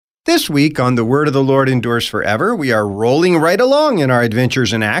This week on The Word of the Lord Endures Forever, we are rolling right along in our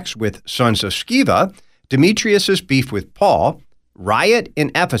adventures in Acts with sons of Sceva, Demetrius' beef with Paul, riot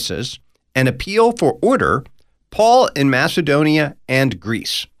in Ephesus, an appeal for order, Paul in Macedonia and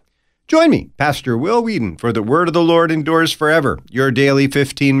Greece. Join me, Pastor Will Whedon, for The Word of the Lord Endures Forever, your daily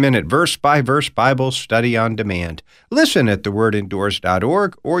 15-minute verse-by-verse Bible study on demand. Listen at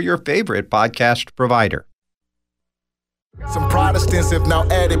thewordendures.org or your favorite podcast provider. Some Protestants have now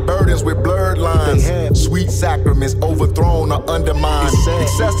added burdens with blurred lines. Sweet sacraments overthrown or undermined.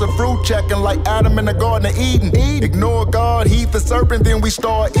 Excessive fruit checking like Adam in the Garden of Eden. Ignore God, heed the serpent, then we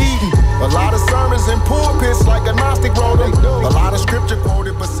start eating. A lot of sermons in pulpits like a Gnostic wrote them. A lot of scripture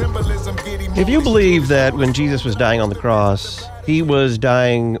quoted, but symbolism get emotional. If you believe that when Jesus was dying on the cross, he was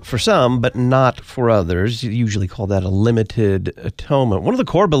dying for some, but not for others, you usually call that a limited atonement. One of the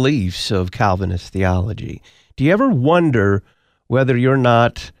core beliefs of Calvinist theology. Do you ever wonder whether you're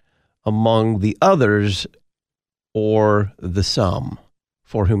not among the others or the some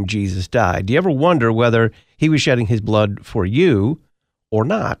for whom Jesus died? Do you ever wonder whether he was shedding his blood for you or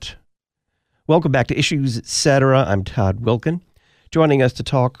not? Welcome back to Issues Etc. I'm Todd Wilkin. Joining us to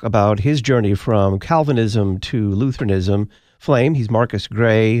talk about his journey from Calvinism to Lutheranism, Flame. He's Marcus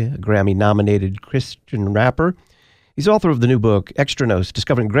Gray, a Grammy-nominated Christian rapper. He's author of the new book, Extranos,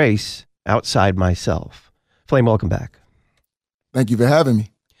 Discovering Grace Outside Myself. Flame, welcome back. Thank you for having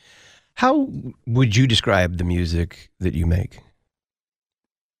me. How would you describe the music that you make?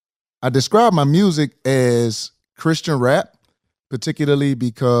 I describe my music as Christian rap, particularly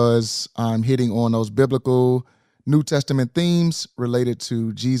because I'm hitting on those biblical New Testament themes related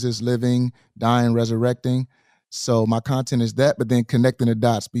to Jesus living, dying, resurrecting. So my content is that, but then connecting the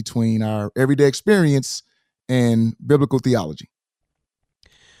dots between our everyday experience and biblical theology.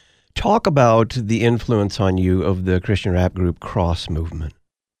 Talk about the influence on you of the Christian rap group Cross Movement.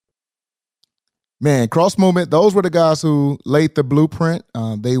 Man, Cross Movement, those were the guys who laid the blueprint.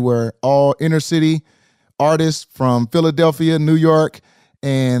 They were all inner city artists from Philadelphia, New York,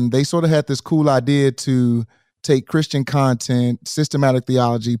 and they sort of had this cool idea to take Christian content, systematic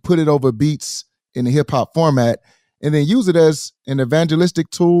theology, put it over beats in a hip-hop format, and then use it as an evangelistic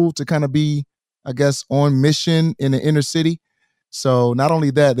tool to kind of be, I guess, on mission in the inner city. So not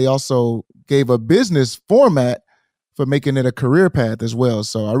only that, they also gave a business format for making it a career path as well.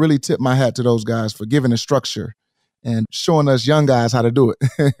 So I really tip my hat to those guys for giving a structure and showing us young guys how to do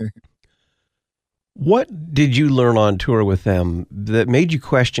it. What did you learn on tour with them that made you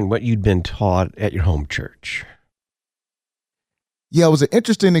question what you'd been taught at your home church? Yeah, it was an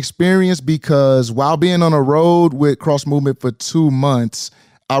interesting experience because while being on a road with Cross Movement for 2 months,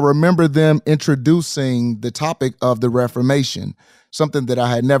 I remember them introducing the topic of the Reformation, something that I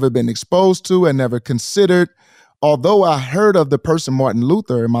had never been exposed to and never considered. Although I heard of the person Martin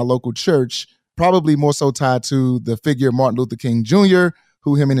Luther in my local church, probably more so tied to the figure Martin Luther King Jr.,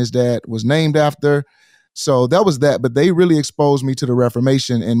 who him and his dad was named after. So that was that, but they really exposed me to the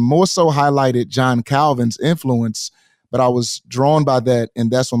Reformation and more so highlighted John Calvin's influence. But I was drawn by that,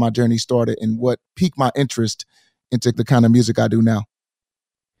 and that's when my journey started and what piqued my interest into the kind of music I do now.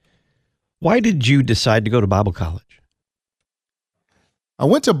 Why did you decide to go to Bible college? I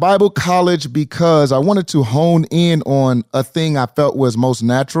went to Bible college because I wanted to hone in on a thing I felt was most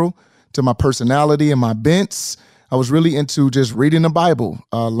natural to my personality and my bents. I was really into just reading the Bible,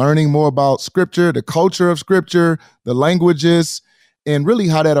 learning more about Scripture, the culture of Scripture, the languages, and really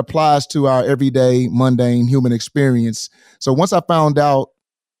how that applies to our everyday, mundane human experience. So once I found out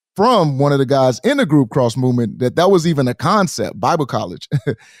from one of the guys in the group Cross Movement that was even a concept, Bible college,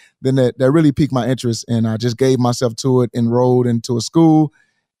 then that really piqued my interest, and I just gave myself to it, enrolled into a school,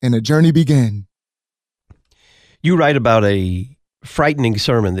 and the journey began. You write about a frightening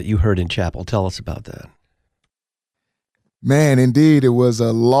sermon that you heard in chapel. Tell us about that. Man, indeed, it was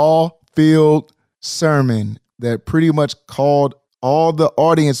a law-filled sermon that pretty much called all the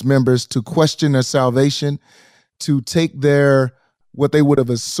audience members to question their salvation, to take their what they would have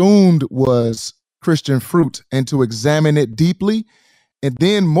assumed was Christian fruit and to examine it deeply, and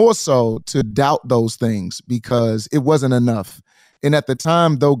then more so to doubt those things because it wasn't enough. And at the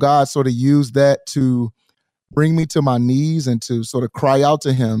time, though, God sort of used that to bring me to my knees and to sort of cry out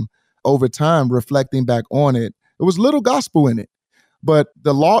to him over time, reflecting back on it. It was little gospel in it, but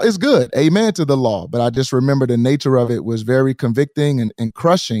the law is good. Amen to the law. But I just remember the nature of it was very convicting and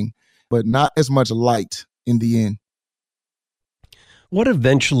crushing, but not as much light in the end. What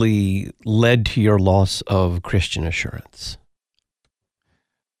eventually led to your loss of Christian assurance?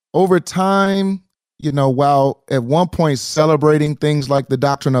 Over time, while at one point celebrating things like the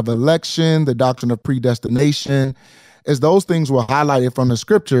doctrine of election, the doctrine of predestination, as those things were highlighted from the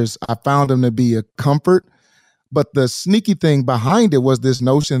scriptures, I found them to be a comfort. But the sneaky thing behind it was this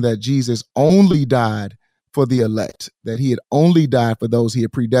notion that Jesus only died for the elect, that he had only died for those he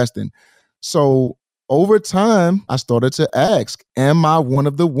had predestined. So over time, I started to ask, am I one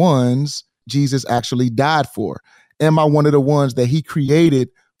of the ones Jesus actually died for? Am I one of the ones that he created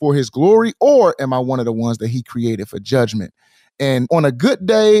for his glory, or am I one of the ones that he created for judgment? And on a good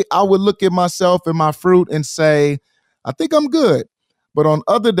day, I would look at myself and my fruit and say, I think I'm good. But on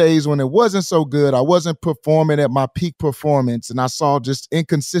other days when it wasn't so good, I wasn't performing at my peak performance, and I saw just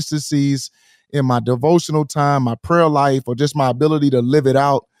inconsistencies in my devotional time, my prayer life, or just my ability to live it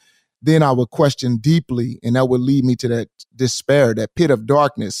out, then I would question deeply, and that would lead me to that despair, that pit of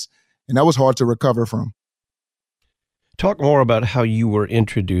darkness, and that was hard to recover from. Talk more about how you were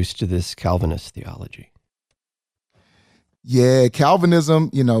introduced to this Calvinist theology. Yeah, Calvinism,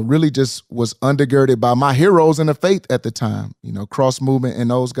 really just was undergirded by my heroes in the faith at the time, Cross Movement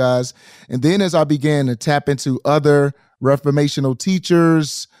and those guys. And then as I began to tap into other reformational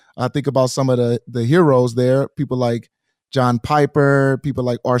teachers, I think about some of the heroes there, people like John Piper, people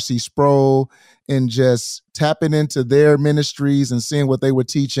like R.C. Sproul, and just tapping into their ministries and seeing what they were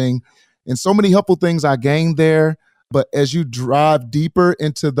teaching. And so many helpful things I gained there. But as you drive deeper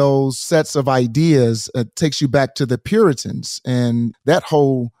into those sets of ideas, it takes you back to the Puritans and that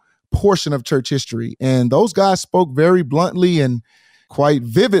whole portion of church history. And those guys spoke very bluntly and quite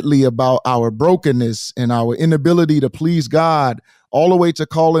vividly about our brokenness and our inability to please God, all the way to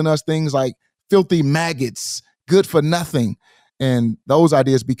calling us things like filthy maggots, good for nothing. And those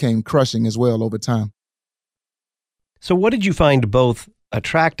ideas became crushing as well over time. So what did you find both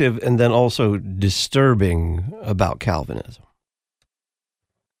attractive and then also disturbing about Calvinism?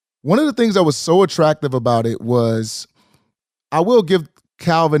 One of the things that was so attractive about it was, I will give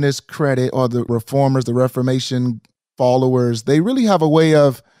Calvinists credit, or the reformers, the Reformation followers, they really have a way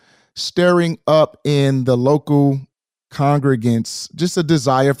of stirring up in the local congregants just a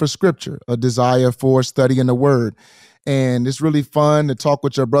desire for scripture, a desire for studying the word. And it's really fun to talk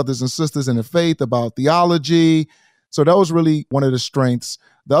with your brothers and sisters in the faith about theology. So that was really one of the strengths.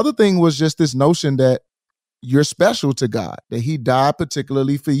 The other thing was just this notion that you're special to God, that he died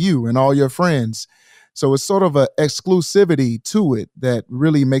particularly for you and all your friends. So it's sort of an exclusivity to it that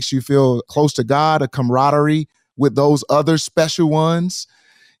really makes you feel close to God, a camaraderie with those other special ones.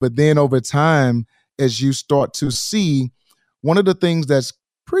 But then over time, as you start to see, one of the things that's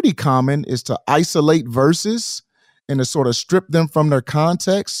pretty common is to isolate verses and to sort of strip them from their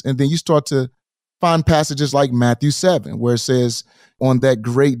context. And then you start to find passages like Matthew 7, where it says, on that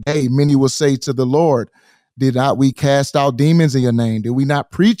great day, many will say to the Lord, did not we cast out demons in your name? Did we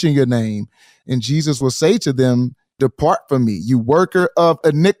not preach in your name? And Jesus will say to them, depart from me, you worker of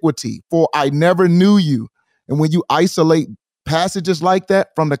iniquity, for I never knew you. And when you isolate passages like that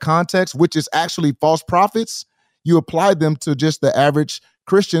from the context, which is actually false prophets, you apply them to just the average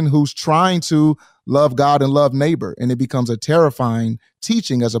Christian who's trying to love God and love neighbor. And it becomes a terrifying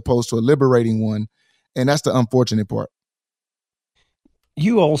teaching as opposed to a liberating one. And that's the unfortunate part.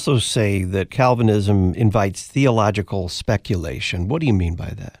 You also say that Calvinism invites theological speculation. What do you mean by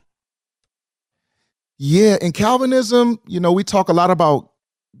that? Yeah, in Calvinism, we talk a lot about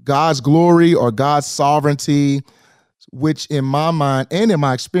God's glory or God's sovereignty, which in my mind and in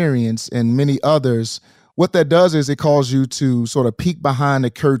my experience and many others, what that does is it calls you to sort of peek behind the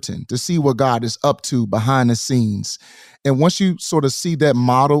curtain to see what God is up to behind the scenes. And once you sort of see that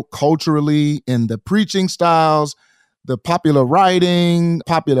model culturally in the preaching styles, the popular writing,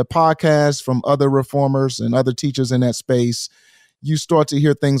 popular podcasts from other reformers and other teachers in that space, you start to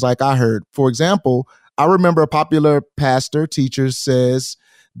hear things like I heard. For example, I remember a popular pastor, teacher says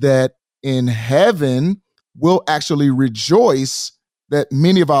that in heaven, we'll actually rejoice that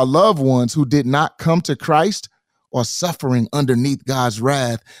many of our loved ones who did not come to Christ are suffering underneath God's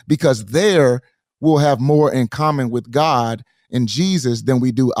wrath, because there we'll have more in common with God and Jesus than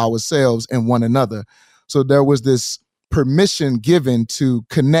we do ourselves and one another. So there was this permission given to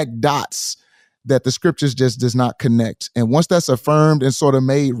connect dots that the scriptures just does not connect. And once that's affirmed and sort of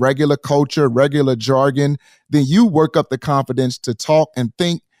made regular culture, regular jargon, then you work up the confidence to talk and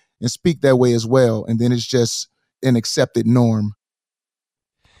think and speak that way as well. And then it's just an accepted norm.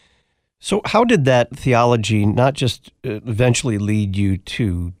 So how did that theology not just eventually lead you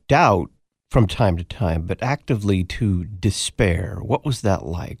to doubt from time to time, but actively to despair? What was that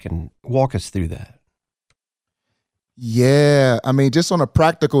like? And walk us through that. Yeah, I mean, just on a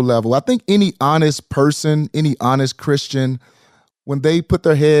practical level, I think any honest person, any honest Christian, when they put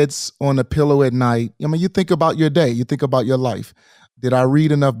their heads on a pillow at night, I mean, you think about your day, you think about your life. Did I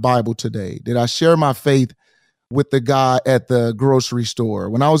read enough Bible today? Did I share my faith with the guy at the grocery store.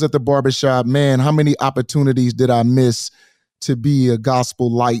 When I was at the barbershop, man, how many opportunities did I miss to be a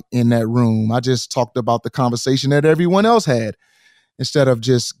gospel light in that room? I just talked about the conversation that everyone else had instead of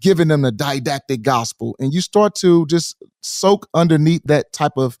just giving them the didactic gospel. And you start to just soak underneath that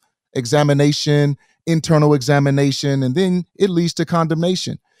type of examination, internal examination, and then it leads to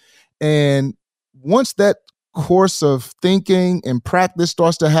condemnation. And once that course of thinking and practice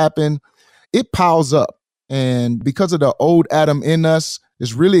starts to happen, it piles up. And because of the old Adam in us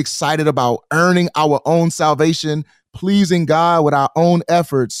is really excited about earning our own salvation, pleasing God with our own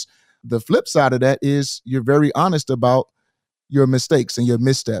efforts, the flip side of that is you're very honest about your mistakes and your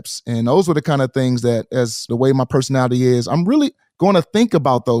missteps. And those were the kind of things that, as the way my personality is, I'm really going to think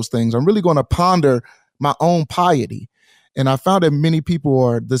about those things. I'm really going to ponder my own piety. And I found that many people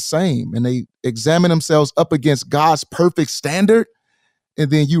are the same, and they examine themselves up against God's perfect standard.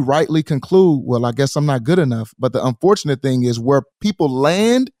 And then you rightly conclude, well, I guess I'm not good enough. But the unfortunate thing is where people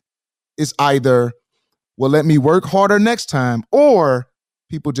land is either, well, let me work harder next time, or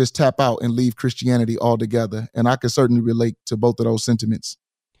people just tap out and leave Christianity altogether. And I can certainly relate to both of those sentiments.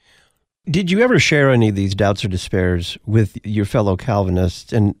 Did you ever share any of these doubts or despairs with your fellow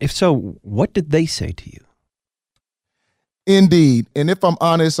Calvinists? And if so, what did they say to you? Indeed. And if I'm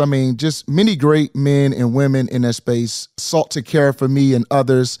honest, I mean, just many great men and women in that space sought to care for me and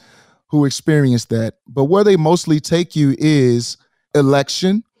others who experienced that. But where they mostly take you is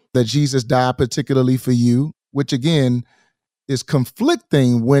election, that Jesus died particularly for you, which again is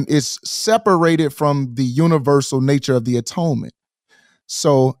conflicting when it's separated from the universal nature of the atonement.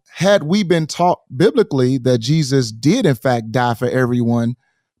 So had we been taught biblically that Jesus did in fact die for everyone,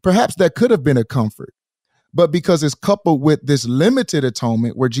 perhaps that could have been a comfort. But because it's coupled with this limited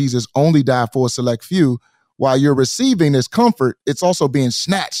atonement where Jesus only died for a select few, while you're receiving this comfort, it's also being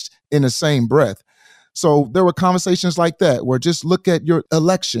snatched in the same breath. So there were conversations like that where just look at your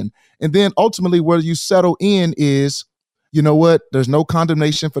election. And then ultimately where you settle in is, you know what, there's no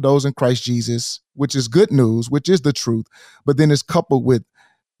condemnation for those in Christ Jesus, which is good news, which is the truth. But then it's coupled with,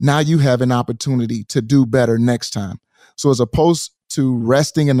 now you have an opportunity to do better next time. So as opposed to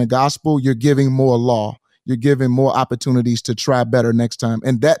resting in the gospel, you're giving more law. You're giving more opportunities to try better next time.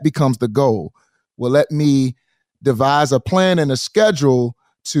 And that becomes the goal. Well, let me devise a plan and a schedule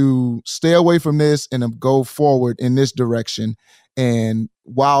to stay away from this and go forward in this direction. And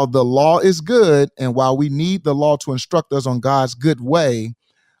while the law is good, and while we need the law to instruct us on God's good way,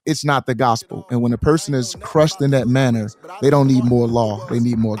 it's not the gospel. And when a person is crushed in that manner, they don't need more law. They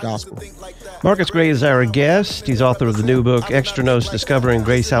need more gospel. Marcus Gray is our guest. He's author of the new book, Extra Notes, Discovering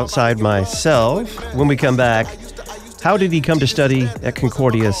Grace Outside Myself. When we come back, how did he come to study at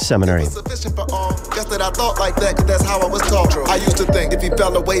Concordia Seminary? Guess that I thought like that, 'cause that's how I was taught. I used to think if he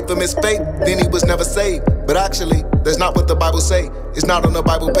fell away from his faith, then he was never saved. But actually, that's not what the Bible say. It's not on the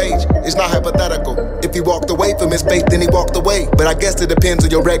Bible page. It's not hypothetical. If he walked away from his faith, then he walked away. But I guess it depends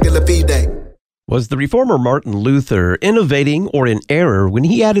on your regular feed day. Was the reformer Martin Luther innovating or in error when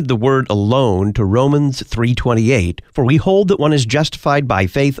he added the word alone to Romans 3:28? For we hold that one is justified by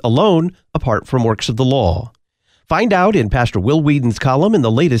faith alone, apart from works of the law. Find out in Pastor Will Whedon's column in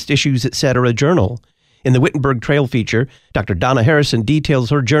the latest Issues Etc. journal. In the Wittenberg Trail feature, Dr. Donna Harrison details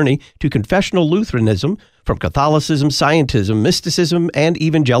her journey to confessional Lutheranism from Catholicism, Scientism, mysticism, and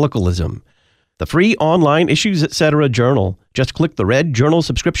evangelicalism. The free online Issues Etc. journal. Just click the red journal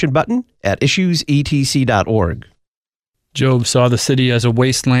subscription button at issuesetc.org. Job saw the city as a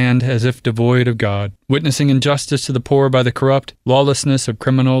wasteland, as if devoid of God, witnessing injustice to the poor by the corrupt, lawlessness of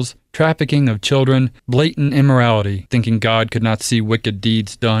criminals, trafficking of children, blatant immorality, thinking God could not see wicked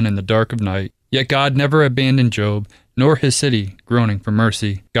deeds done in the dark of night. Yet God never abandoned Job, nor his city, groaning for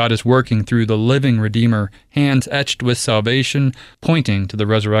mercy. God is working through the living Redeemer, hands etched with salvation, pointing to the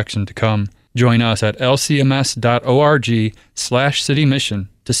resurrection to come. Join us at lcms.org/citymission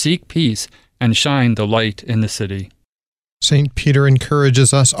to seek peace and shine the light in the city. St. Peter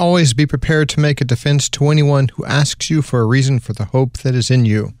encourages us always be prepared to make a defense to anyone who asks you for a reason for the hope that is in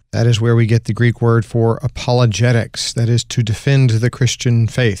you. That is where we get the Greek word for apologetics, that is to defend the Christian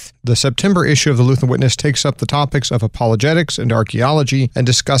faith. The September issue of the Lutheran Witness takes up the topics of apologetics and archaeology and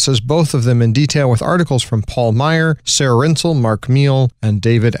discusses both of them in detail with articles from Paul Meyer, Sarah Rensel, Mark Meal, and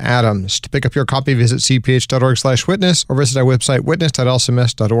David Adams. To pick up your copy, visit cph.org/witness or visit our website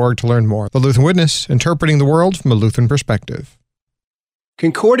witness.lcms.org to learn more. The Lutheran Witness, interpreting the world from a Lutheran perspective.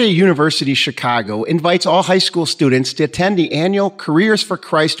 Concordia University Chicago invites all high school students to attend the annual Careers for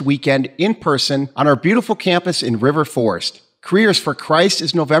Christ weekend in person on our beautiful campus in River Forest. Careers for Christ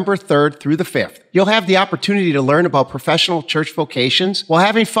is November 3rd through the 5th. You'll have the opportunity to learn about professional church vocations while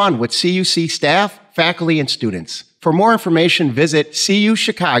having fun with CUC staff, faculty, and students. For more information, visit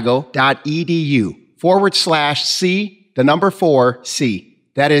cuchicago.edu/C4C.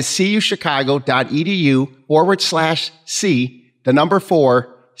 That is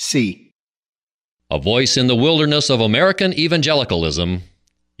cuchicago.edu/C4C. A voice in the wilderness of American evangelicalism.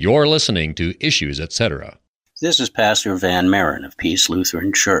 You're listening to Issues, Etc. This is Pastor Van Maren of Peace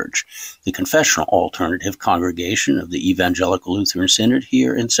Lutheran Church, the confessional alternative congregation of the Evangelical Lutheran Synod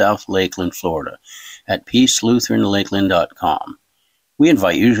here in South Lakeland, Florida, at peacelutheranlakeland.com. We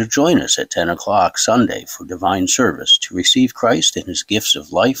invite you to join us at 10 o'clock Sunday for divine service to receive Christ and his gifts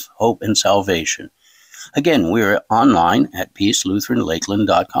of life, hope, and salvation. Again, we're online at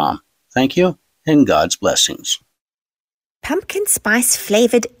peacelutheranlakeland.com. Thank you, and God's blessings. Pumpkin spice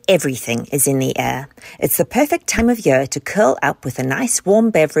flavored everything is in the air. It's the perfect time of year to curl up with a nice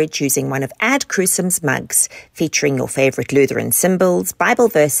warm beverage using one of Ad Crucem's mugs, featuring your favorite Lutheran symbols, Bible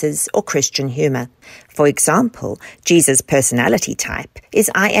verses, or Christian humor. For example, Jesus' personality type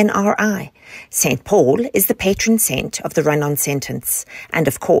is INRI. St. Paul is the patron saint of the run-on sentence. And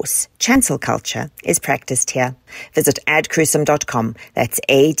of course, chancel culture is practiced here. Visit adcrucem.com. That's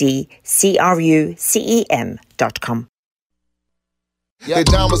ADCRUCEM.com. Yeah,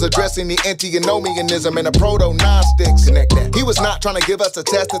 John was addressing the antinomianism and the proto-Gnostics. He was not trying to give us a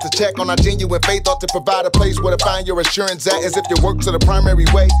test to check on our genuine faith, or to provide a place where to find your assurance at, as if your works are the primary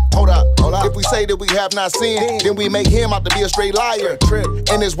way. Hold up. If we say that we have not sinned, then we make him out to be a straight liar.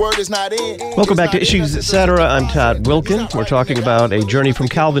 And his word is not in. Welcome back to Issues, Etc. I'm Todd Wilkin. We're talking about a journey from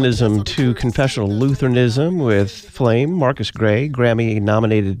Calvinism to confessional Lutheranism with Flame, Marcus Gray,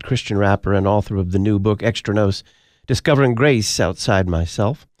 Grammy-nominated Christian rapper and author of the new book, Extranos, Discovering Grace Outside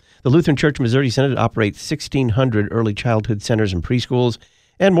Myself. The Lutheran Church Missouri Synod operates 1,600 early childhood centers and preschools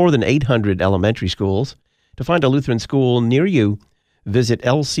and more than 800 elementary schools. To find a Lutheran school near you, visit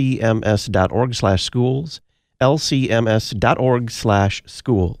lcms.org/schools,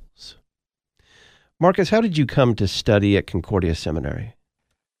 lcms.org/schools. Marcus, how did you come to study at Concordia Seminary?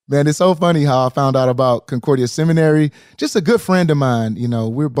 Man, it's so funny how I found out about Concordia Seminary. Just a good friend of mine. You know,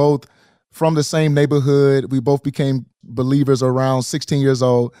 we're both from the same neighborhood. We both became believers around 16 years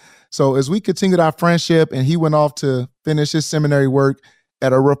old. So as we continued our friendship, and he went off to finish his seminary work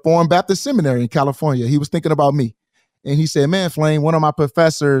at a Reformed Baptist seminary in California, he was thinking about me. And he said, man, Flame, one of my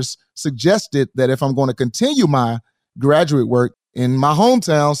professors suggested that if I'm going to continue my graduate work in my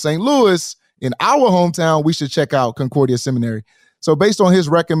hometown, St. Louis, in our hometown, we should check out Concordia Seminary. So based on his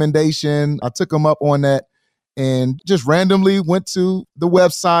recommendation, I took him up on that, and just randomly went to the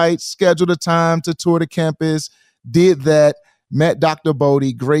website, scheduled a time to tour the campus, did that, met Dr.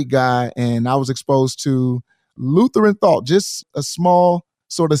 Bodie, great guy, and I was exposed to Lutheran thought, just a small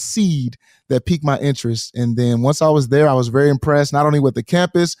sort of seed that piqued my interest. And then once I was there, I was very impressed, not only with the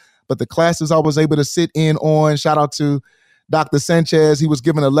campus, but the classes I was able to sit in on. Shout out to Dr. Sanchez. He was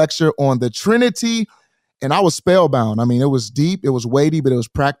giving a lecture on the Trinity, and I was spellbound. I mean, it was deep, it was weighty, but it was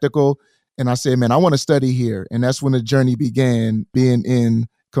practical. And I said, man, I want to study here. And that's when the journey began, being in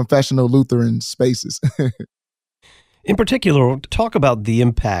confessional Lutheran spaces. In particular, talk about the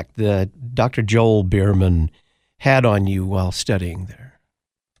impact that Dr. Joel Bierman had on you while studying there.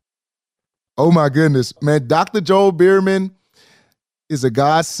 Oh, my goodness. Man, Dr. Joel Bierman is a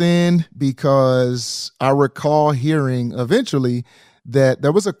godsend, because I recall hearing eventually that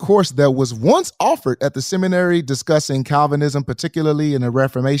there was a course that was once offered at the seminary discussing Calvinism, particularly in the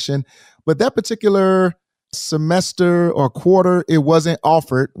Reformation. But that particular semester or quarter, it wasn't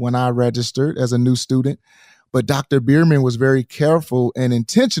offered when I registered as a new student. But Dr. Bierman was very careful and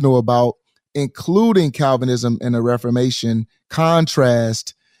intentional about including Calvinism and the Reformation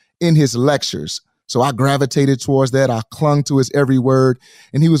contrast in his lectures. So I gravitated towards that. I clung to his every word.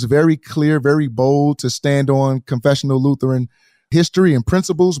 And he was very clear, very bold to stand on confessional Lutheran history and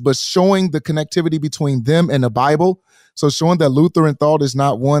principles, but showing the connectivity between them and the Bible. So showing that Lutheran thought is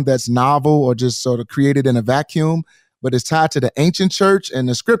not one that's novel or just sort of created in a vacuum, but it's tied to the ancient church and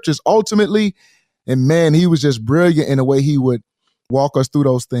the scriptures ultimately. And man, he was just brilliant in the way he would walk us through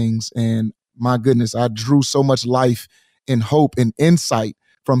those things. And my goodness, I drew so much life and hope and insight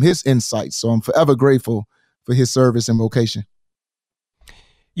from his insights. So I'm forever grateful for his service and vocation.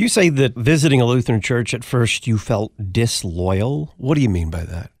 You say that visiting a Lutheran church at first you felt disloyal. What do you mean by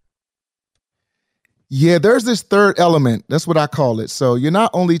that? Yeah, there's this third element. That's what I call it. So you're not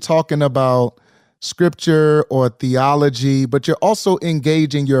only talking about scripture or theology, but you're also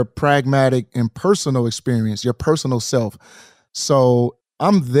engaging your pragmatic and personal experience, your personal self. So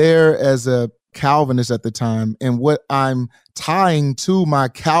I'm there as a Calvinist at the time, and what I'm tying to my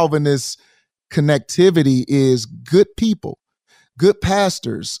Calvinist connectivity is good people good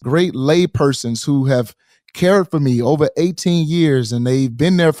pastors, great lay persons who have cared for me over 18 years, and they've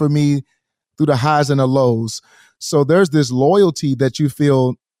been there for me through the highs and the lows. So there's this loyalty that you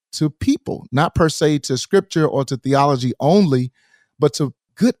feel to people, not per se to scripture or to theology only, but to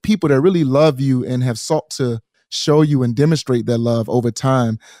good people that really love you and have sought to show you and demonstrate their love over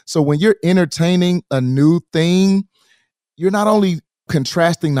time. So when you're entertaining a new thing, you're not only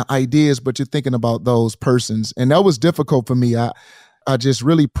contrasting the ideas, but you're thinking about those persons. And that was difficult for me. I just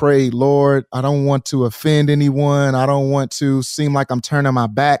really prayed, Lord, I don't want to offend anyone. I don't want to seem like I'm turning my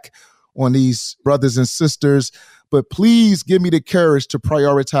back on these brothers and sisters, but please give me the courage to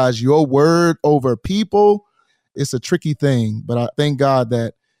prioritize your word over people. It's a tricky thing, but I thank God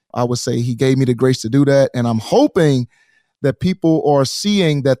that I would say he gave me the grace to do that. And I'm hoping that people are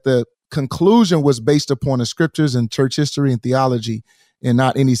seeing that the conclusion was based upon the scriptures and church history and theology, and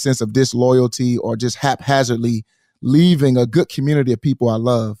not any sense of disloyalty or just haphazardly leaving a good community of people I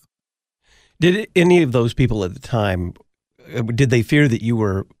love. Did any of those people at the time, did they fear that you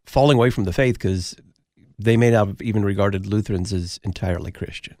were falling away from the faith because they may not have even regarded Lutherans as entirely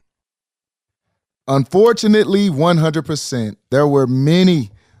Christian? Unfortunately, 100%. There were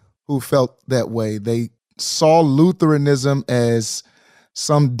many who felt that way. They saw Lutheranism as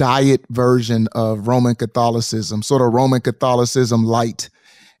some diet version of Roman Catholicism, sort of Roman Catholicism light.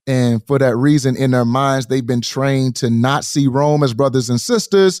 And for that reason, in their minds, they've been trained to not see Rome as brothers and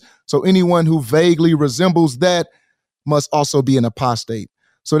sisters. So anyone who vaguely resembles that must also be an apostate.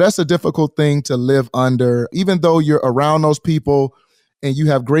 So that's a difficult thing to live under, even though you're around those people and you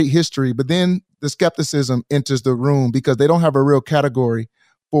have great history. But then the skepticism enters the room because they don't have a real category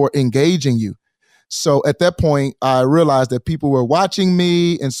for engaging you. So at that point, I realized that people were watching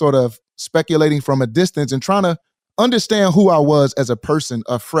me and sort of speculating from a distance and trying to understand who I was as a person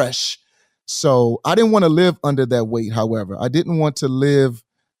afresh. So I didn't want to live under that weight, however. I didn't want to live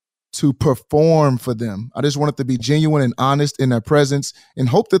to perform for them. I just wanted to be genuine and honest in their presence and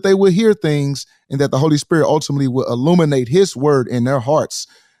hope that they would hear things and that the Holy Spirit ultimately will illuminate his word in their hearts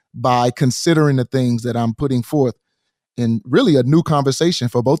by considering the things that I'm putting forth in really a new conversation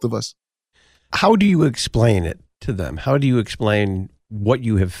for both of us. How do you explain it to them? How do you explain what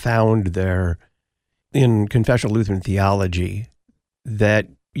you have found there in confessional Lutheran theology that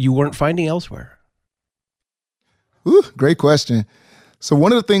you weren't finding elsewhere? Ooh, great question. So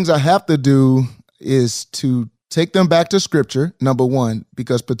one of the things I have to do is to take them back to scripture, number one,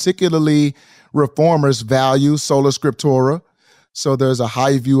 because particularly reformers value sola scriptura. So there's a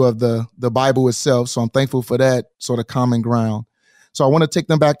high view of the Bible itself. So I'm thankful for that sort of common ground. So I want to take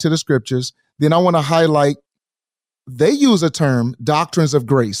them back to the scriptures. Then I want to highlight, they use a term, doctrines of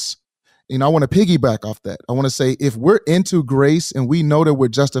grace. I want to piggyback off that. I want to say, if we're into grace and we know that we're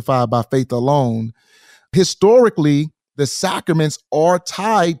justified by faith alone, historically, the sacraments are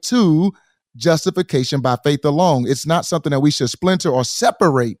tied to justification by faith alone. It's not something that we should splinter or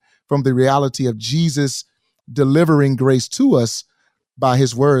separate from the reality of Jesus delivering grace to us by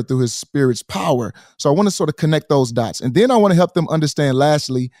his word through his Spirit's power. So I want to sort of connect those dots. And then I want to help them understand,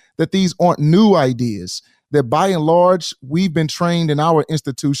 lastly, that these aren't new ideas, that by and large, we've been trained in our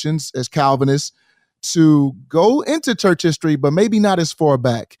institutions as Calvinists to go into church history, but maybe not as far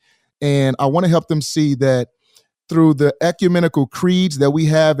back. And I want to help them see that through the ecumenical creeds that we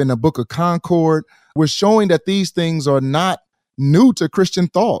have in the Book of Concord, we're showing that these things are not new to Christian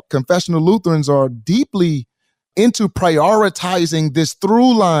thought. Confessional Lutherans are deeply into prioritizing this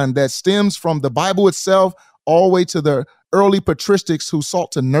through line that stems from the Bible itself all the way to the early patristics who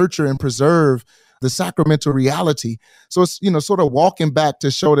sought to nurture and preserve the sacramental reality. So it's, sort of walking back to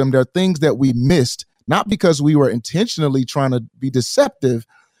show them there are things that we missed, not because we were intentionally trying to be deceptive,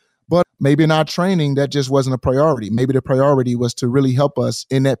 but maybe in our training, that just wasn't a priority. Maybe the priority was to really help us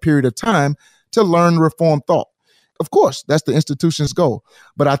in that period of time to learn Reformed thought. Of course, that's the institution's goal.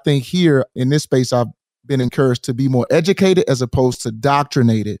 But I think here in this space, I've been encouraged to be more educated as opposed to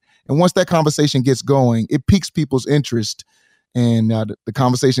doctrinated. And once that conversation gets going, it piques people's interest, and the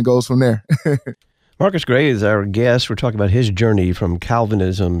conversation goes from there. Marcus Gray is our guest. We're talking about his journey from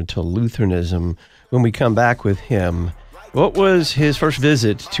Calvinism to Lutheranism. When we come back with him, what was his first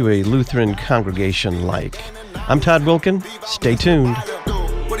visit to a Lutheran congregation like? I'm Todd Wilkin. Stay tuned.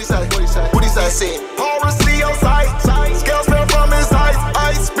 What he say? Paul received on sight. Scales fell from his eyes.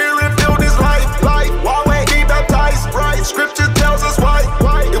 Spirit filled his life. Why wait? Be baptized. Right. Scripture tells us why.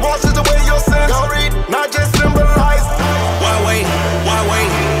 It washes away your sins. Go read, not just symbolize. Why wait? Why wait?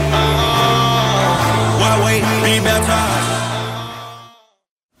 Be baptized.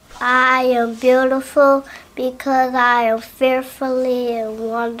 I am beautiful because I am fearfully and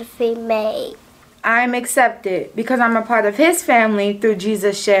wonderfully made. I'm accepted because I'm a part of His family through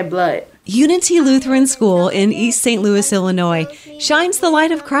Jesus' shed blood. Unity Lutheran School in East St. Louis, Illinois, shines the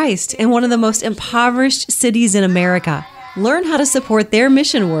light of Christ in one of the most impoverished cities in America. Learn how to support their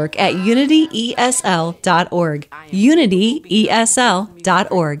mission work at unityesl.org.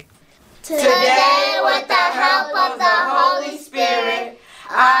 unityesl.org. Today, with the help of the Holy Spirit,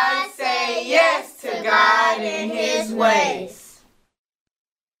 I say yes to God and His ways.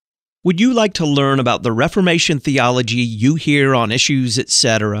 Would you like to learn about the Reformation theology you hear on Issues,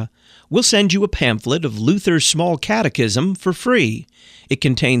 etc.? We'll send you a pamphlet of Luther's Small Catechism for free. It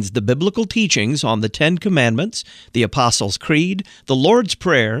contains the biblical teachings on the Ten Commandments, the Apostles' Creed, the Lord's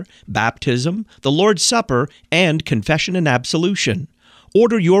Prayer, baptism, the Lord's Supper, and confession and absolution.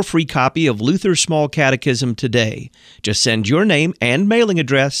 Order your free copy of Luther's Small Catechism today. Just send your name and mailing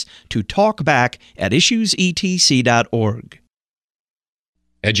address to talkback@issuesetc.org.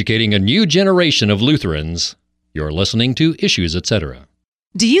 Educating a new generation of Lutherans. You're listening to Issues, etc.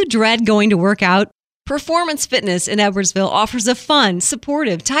 Do you dread going to work out? Performance Fitness in Edwardsville offers a fun,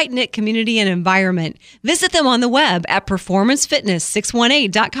 supportive, tight-knit community and environment. Visit them on the web at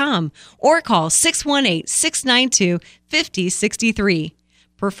performancefitness618.com or call 618-692-5063.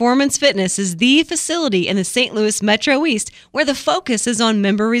 Performance Fitness is the facility in the St. Louis Metro East where the focus is on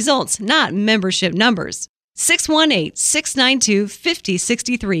member results, not membership numbers.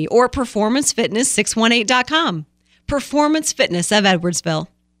 618-692-5063 or performancefitness618.com. Performance Fitness of Edwardsville.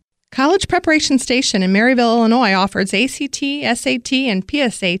 College Preparation Station in Maryville, Illinois offers ACT, SAT, and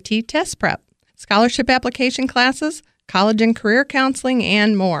PSAT test prep, scholarship application classes, college and career counseling,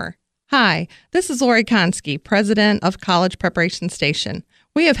 and more. Hi, this is Lori Konski, President of College Preparation Station.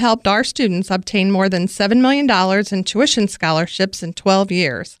 We have helped our students obtain more than $7 million in tuition scholarships in 12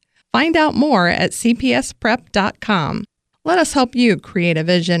 years. Find out more at cpsprep.com. Let us help you create a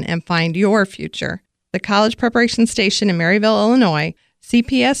vision and find your future. The College Preparation Station in Maryville, Illinois,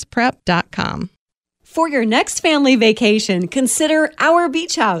 cpsprep.com. For your next family vacation, consider Our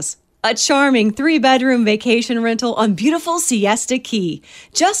Beach House, a charming 3-bedroom vacation rental on beautiful Siesta Key.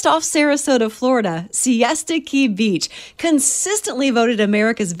 Just off Sarasota, Florida, Siesta Key Beach, consistently voted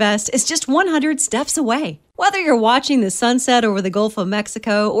America's best, is just 100 steps away. Whether you're watching the sunset over the Gulf of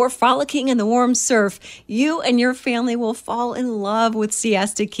Mexico or frolicking in the warm surf, you and your family will fall in love with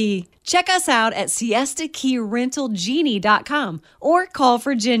Siesta Key. Check us out at siestakeyrentalgenie.com or call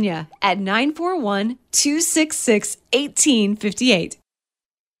Virginia at 941-266-1858.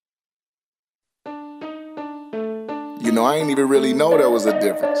 You know, I ain't even really know there was a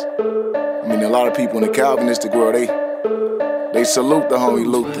difference. I mean, a lot of people in the Calvinistic world, they salute the homie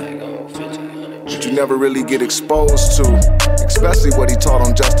Luther. But you never really get exposed to, especially what he taught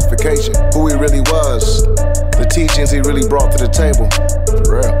on justification, who he really was, the teachings he really brought to the table. For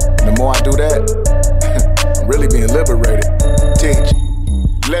real. And the more I do that, I'm really being liberated. Teach.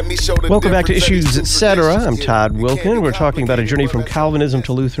 Let me show the Welcome back to difference Issues, of these two etc. I'm traditions. Todd You can't Wilkin. be We're talking about a journey from complicated, Calvinism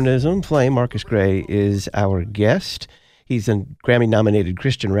to Lutheranism. Flame Marcus Gray is our guest. He's a Grammy-nominated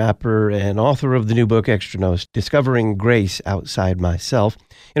Christian rapper and author of the new book, Extra Nos, Discovering Grace Outside Myself.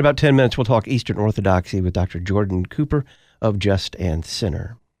 In about 10 minutes, we'll talk Eastern Orthodoxy with Dr. Jordan Cooper of Just and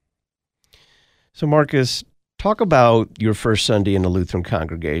Sinner. So, Marcus, talk about your first Sunday in the Lutheran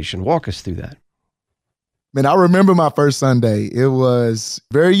congregation. Walk us through that. Man, I remember my first Sunday. It was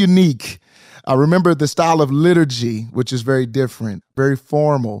very unique. I remember the style of liturgy, which is very different, very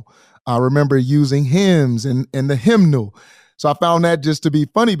formal. I remember using hymns and the hymnal. So I found that just to be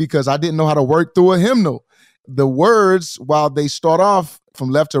funny because I didn't know how to work through a hymnal. The words, while they start off from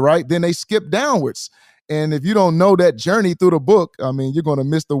left to right, then they skip downwards. And if you don't know that journey through the book, I mean, you're going to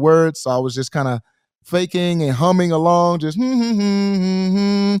miss the words. So I was just kind of faking and humming along, just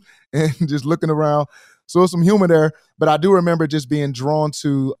and just looking around. So there's some humor there. But I do remember just being drawn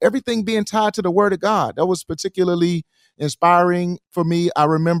to everything being tied to the Word of God. That was particularly inspiring for me. I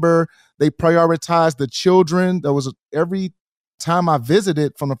remember they prioritized the children. There was every time I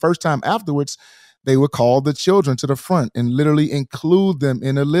visited from the first time afterwards, they would call the children to the front and literally include them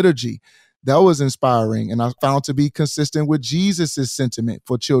in a liturgy. That was inspiring. And I found to be consistent with Jesus's sentiment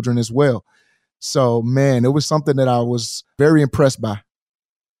for children as well. So, man, it was something that I was very impressed by.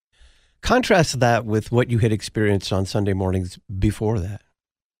 Contrast that with what you had experienced on Sunday mornings before that.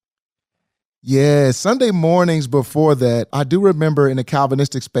 Yeah, Sunday mornings before that, I do remember in the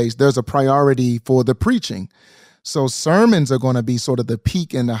Calvinistic space, there's a priority for the preaching. So sermons are going to be sort of the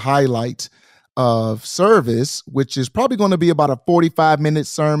peak and the highlight of service, which is probably going to be about a 45-minute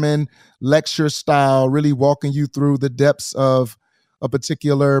sermon, lecture style, really walking you through the depths of a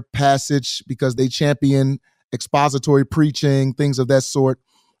particular passage because they champion expository preaching, things of that sort.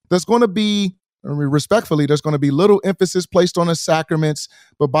 There's going to be I mean, respectfully, there's going to be little emphasis placed on the sacraments,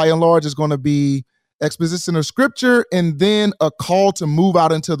 but by and large, it's going to be exposition of scripture and then a call to move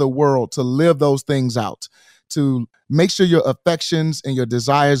out into the world, to live those things out, to make sure your affections and your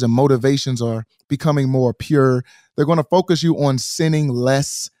desires and motivations are becoming more pure. They're going to focus you on sinning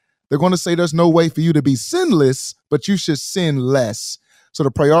less. They're going to say there's no way for you to be sinless, but you should sin less. So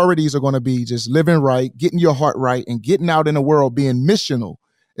the priorities are going to be just living right, getting your heart right, and getting out in the world, being missional,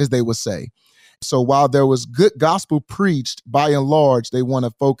 as they would say. So while there was good gospel preached, by and large, they want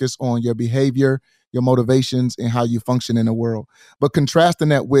to focus on your behavior, your motivations, and how you function in the world. But contrasting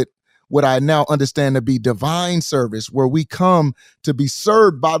that with what I now understand to be divine service, where we come to be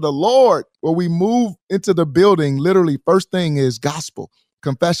served by the Lord, where we move into the building, literally first thing is gospel,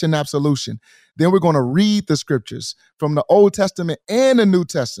 confession, absolution. Then we're going to read the scriptures from the Old Testament and the New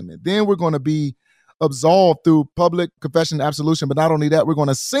Testament. Then we're going to be absolved through public confession, absolution. But not only that, we're going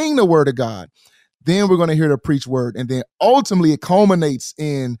to sing the word of God. Then we're going to hear the preached word. And then ultimately it culminates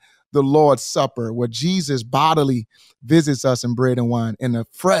in the Lord's Supper, where Jesus bodily visits us in bread and wine, and a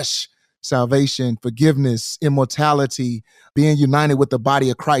fresh salvation, forgiveness, immortality, being united with the body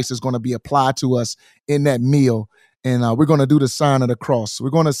of Christ is going to be applied to us in that meal. And we're going to do the sign of the cross.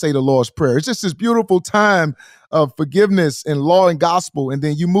 We're going to say the Lord's Prayer. It's just this beautiful time of forgiveness and law and gospel. And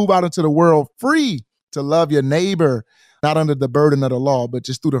then you move out into the world free to love your neighbor, not under the burden of the law, but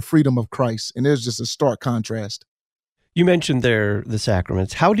just through the freedom of Christ. And there's just a stark contrast. You mentioned there the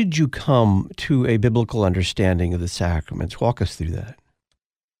sacraments. How did you come to a biblical understanding of the sacraments? Walk us through that.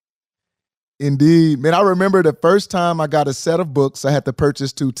 Indeed. Man, I remember the first time I got a set of books I had to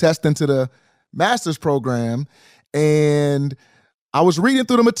purchase to test into the master's program. And I was reading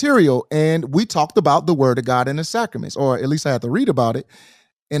through the material, and we talked about the word of God and the sacraments, or at least I had to read about it.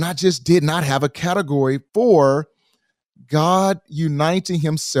 And I just did not have a category for God uniting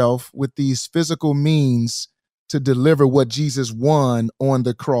himself with these physical means to deliver what Jesus won on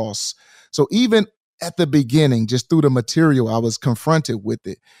the cross. So even at the beginning, just through the material, I was confronted with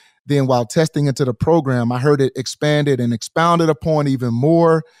it. Then while testing into the program, I heard it expanded and expounded upon even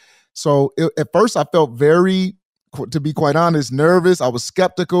more. So at first I felt very, to be quite honest, nervous. I was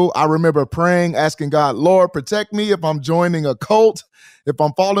skeptical. I remember praying, asking God, Lord, protect me if I'm joining a cult, if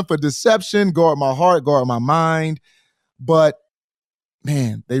I'm falling for deception, guard my heart, guard my mind. But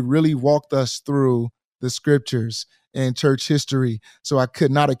man, they really walked us through the scriptures and church history. So I could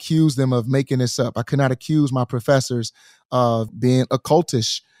not accuse them of making this up. I could not accuse my professors of being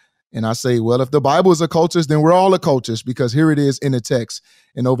occultish. And I say, well, if the Bible is occultist, then we're all occultists, because here it is in the text.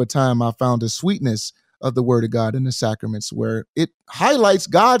 And over time, I found the sweetness of the word of God in the sacraments, where it highlights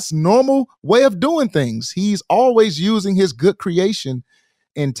God's normal way of doing things. He's always using his good creation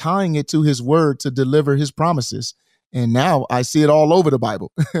and tying it to his word to deliver his promises. And now I see it all over the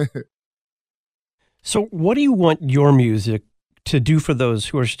Bible. So what do you want your music to do for those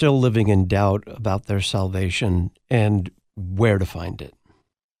who are still living in doubt about their salvation, and where to find it?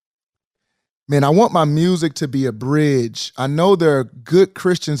 Man, I want my music to be a bridge. I know there are good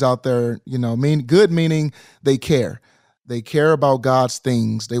Christians out there, good meaning they care. They care about God's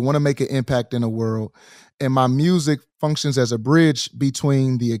things. They want to make an impact in the world. And my music functions as a bridge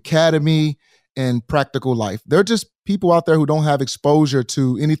between the academy and practical life. There are just people out there who don't have exposure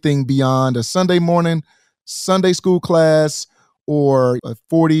to anything beyond a Sunday morning Sunday school class or a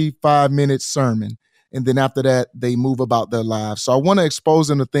 45-minute sermon. And then after that, they move about their lives. So I want to expose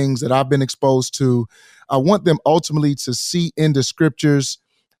them to things that I've been exposed to. I want them ultimately to see in the scriptures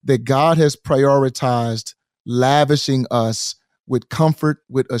that God has prioritized lavishing us with comfort,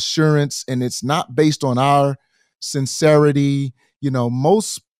 with assurance, and it's not based on our sincerity.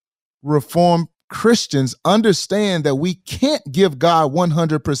 Most Reformed Christians understand that we can't give God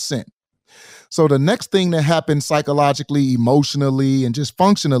 100%. So the next thing that happens psychologically, emotionally, and just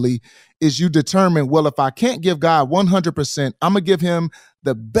functionally is you determine, well, if I can't give God 100%, I'm going to give him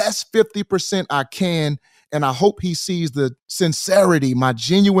the best 50% I can. And I hope he sees the sincerity, my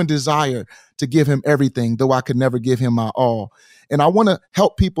genuine desire to give him everything, though I could never give him my all. And I want to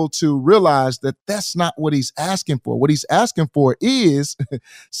help people to realize that that's not what he's asking for. What he's asking for is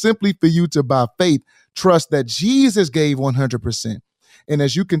simply for you to, by faith, trust that Jesus gave 100%. And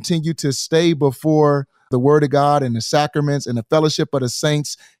as you continue to stay before the word of God and the sacraments and the fellowship of the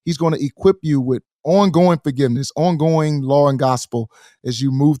saints, he's going to equip you with ongoing forgiveness, ongoing law and gospel as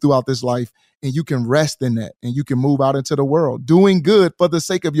you move throughout this life. And you can rest in that, and you can move out into the world doing good for the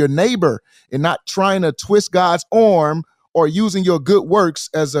sake of your neighbor and not trying to twist God's arm or using your good works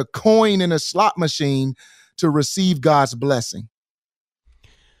as a coin in a slot machine to receive God's blessing.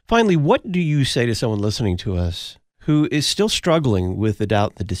 Finally, what do you say to someone listening to us who is still struggling with the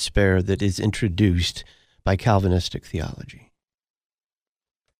doubt and the despair that is introduced by Calvinistic theology?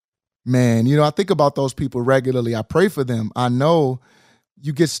 Man, I think about those people regularly. I pray for them. I know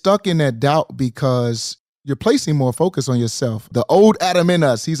you get stuck in that doubt because you're placing more focus on yourself. The old Adam in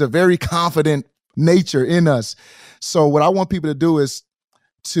us, he's a very confident nature in us. So what I want people to do is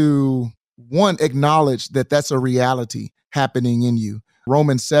to, one, acknowledge that that's a reality happening in you.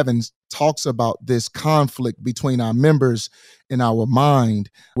 Romans 7 talks about this conflict between our members and our mind.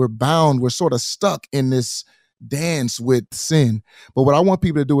 We're bound, we're sort of stuck in this dance with sin. But what I want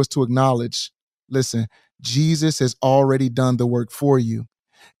people to do is to acknowledge, listen, Jesus has already done the work for you.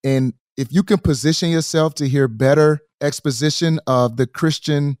 And if you can position yourself to hear better exposition of the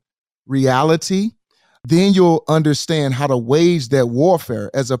Christian reality, then you'll understand how to wage that warfare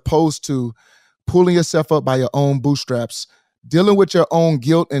as opposed to pulling yourself up by your own bootstraps, dealing with your own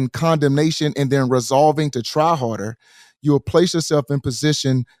guilt and condemnation, and then resolving to try harder. You'll place yourself in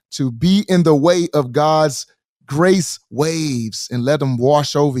position to be in the way of God's grace waves and let them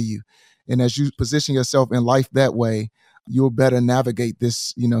wash over you. And as you position yourself in life that way, you'll better navigate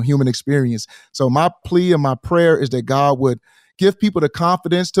this, human experience. So my plea and my prayer is that God would give people the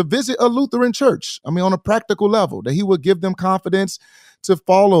confidence to visit a Lutheran church. On a practical level, that he would give them confidence to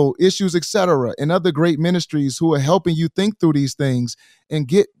follow Issues, etc., and other great ministries who are helping you think through these things and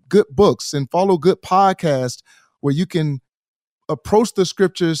get good books and follow good podcasts where you can approach the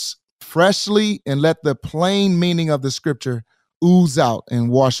scriptures freshly and let the plain meaning of the scripture ooze out and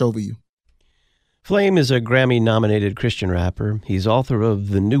wash over you. Flame is a Grammy-nominated Christian rapper. He's author of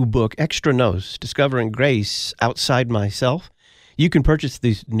the new book, Extra Nos, Discovering Grace Outside Myself. You can purchase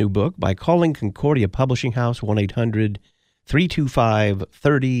this new book by calling Concordia Publishing House,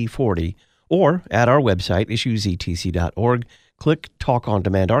 1-800-325-3040, or at our website, issuesetc.org. Click Talk on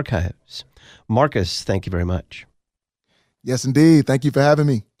Demand Archives. Marcus, thank you very much. Yes, indeed. Thank you for having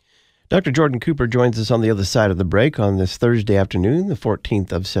me. Dr. Jordan Cooper joins us on the other side of the break on this Thursday afternoon, the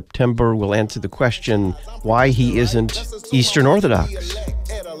 14th of September. We'll answer the question why he isn't Eastern Orthodox.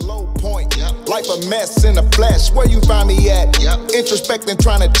 Life a mess in the flesh, where you find me at? Introspecting,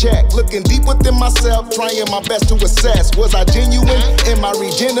 trying to check, looking deep within myself, trying my best to assess. Was I genuine? Am I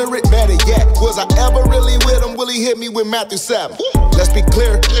regenerate? Better yet, was I ever really with him? Will he hit me with Matthew 7? Let's be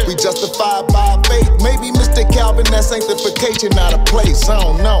clear, we justified by faith. Maybe Mr. Calvin, that sanctification not a place, I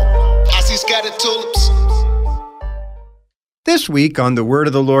don't know. I see scattered tulips. This week on The Word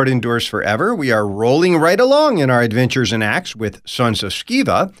of the Lord Endures Forever, we are rolling right along in our adventures in Acts with sons of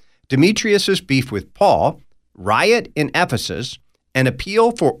Sceva, Demetrius' beef with Paul, riot in Ephesus, an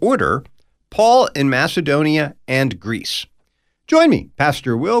appeal for order, Paul in Macedonia and Greece. Join me,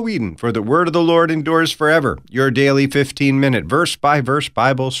 Pastor Will Whedon, for The Word of the Lord Endures Forever, your daily 15-minute verse-by-verse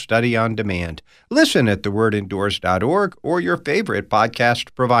Bible study on demand. Listen at thewordendures.org or your favorite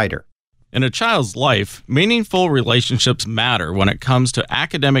podcast provider. In a child's life, meaningful relationships matter when it comes to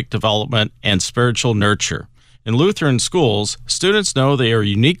academic development and spiritual nurture. In Lutheran schools, students know they are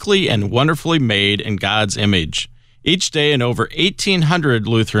uniquely and wonderfully made in God's image. Each day in over 1,800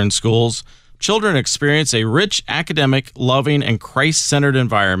 Lutheran schools, children experience a rich academic, loving, and Christ-centered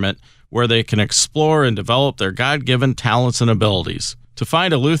environment where they can explore and develop their God-given talents and abilities. To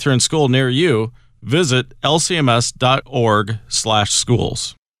find a Lutheran school near you, visit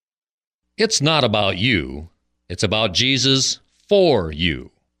lcms.org/schools. It's not about you. It's about Jesus for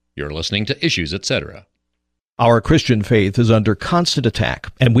you. You're listening to Issues, etc. Our Christian faith is under constant attack,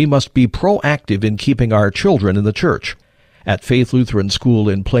 and we must be proactive in keeping our children in the church. At Faith Lutheran School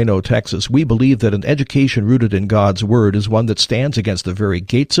in Plano, Texas, we believe that an education rooted in God's Word is one that stands against the very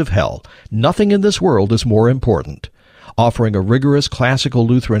gates of hell. Nothing in this world is more important. Offering a rigorous classical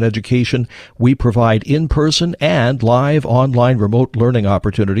Lutheran education, we provide in-person and live online remote learning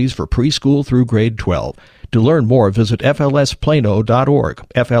opportunities for preschool through grade 12. To learn more, visit flsplano.org,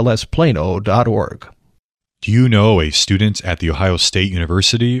 flsplano.org. Do you know a student at The Ohio State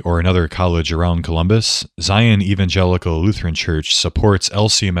University or another college around Columbus? Zion Evangelical Lutheran Church supports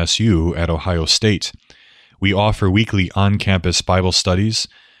LCMSU at Ohio State. We offer weekly on-campus Bible studies,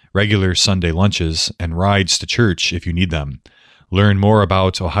 regular Sunday lunches, and rides to church if you need them. Learn more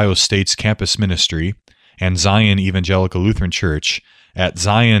about Ohio State's campus ministry and Zion Evangelical Lutheran Church at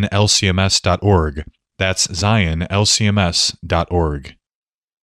zionlcms.org. That's zionlcms.org.